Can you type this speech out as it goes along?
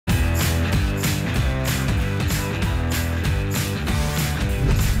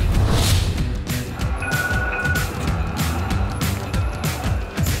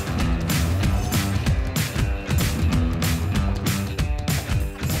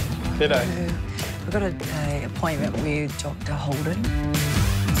Ditto. I've got an appointment with Dr. Holden.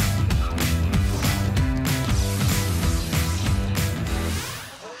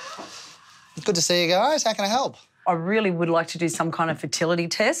 Good to see you guys. How can I help? I really would like to do some kind of fertility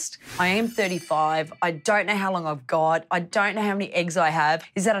test. I am 35. I don't know how long I've got. I don't know how many eggs I have.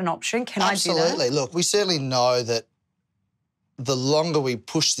 Is that an option? Can I do that? Absolutely. Look, we certainly know that the longer we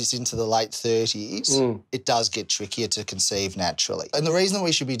push this into the late 30s, it does get trickier to conceive naturally. And the reason that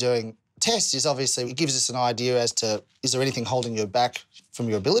we should be doing tests is obviously it gives us an idea as to, is there anything holding you back from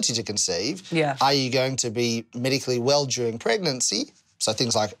your ability to conceive? Yeah. Are you going to be medically well during pregnancy? So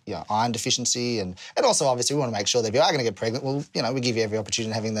things like, you know, iron deficiency and also obviously we want to make sure that if you are going to get pregnant, well, you know, we give you every opportunity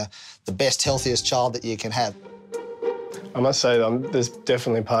of having the best, healthiest child that you can have. I must say, there's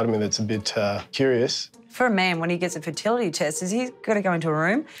definitely part of me that's a bit curious. For a man, when he gets a fertility test, is he got to go into a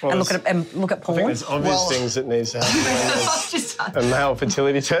room and look at porn? I think there's obvious things that needs to happen. A male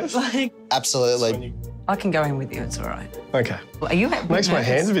fertility test? Absolutely. I can go in with you, it's all right. Okay. Are you Makes my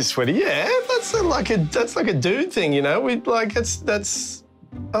hands a bit sweaty. Yeah, that's like a dude thing, you know? That's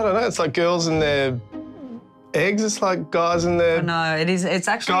I don't know, it's like girls and their eggs, it's like guys and their... No, it's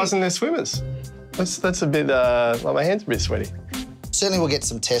actually... Guys and their swimmers. That's a bit, like my hands are a bit sweaty. Certainly we'll get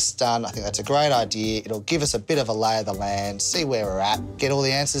some tests done. I think that's a great idea. It'll give us a bit of a lay of the land, see where we're at, get all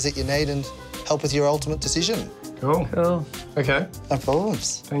the answers that you need and help with your ultimate decision. Cool. Cool. Okay. No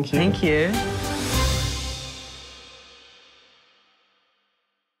problems. Thank you. Thank you.